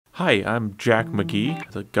Hi, I'm Jack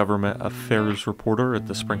McGee, the government affairs reporter at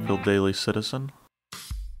the Springfield Daily Citizen.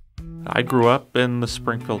 I grew up in the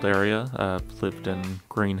Springfield area, lived in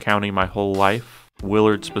Greene County my whole life,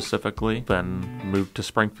 Willard specifically, then moved to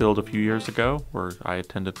Springfield a few years ago where I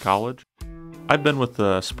attended college. I've been with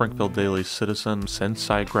the Springfield Daily Citizen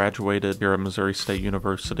since I graduated here at Missouri State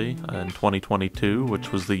University in 2022,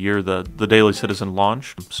 which was the year the Daily Citizen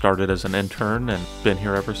launched. Started as an intern and been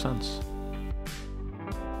here ever since.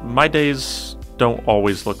 My days don't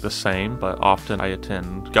always look the same, but often I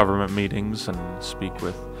attend government meetings and speak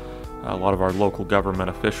with a lot of our local government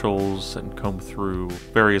officials and comb through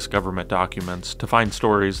various government documents to find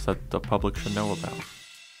stories that the public should know about.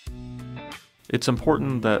 It's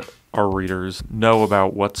important that our readers know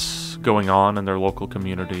about what's going on in their local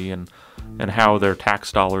community and how their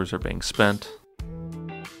tax dollars are being spent.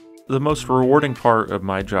 The most rewarding part of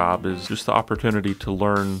my job is just the opportunity to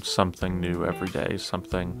learn something new every day,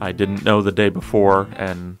 something I didn't know the day before,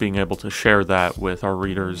 and being able to share that with our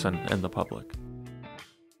readers and the public.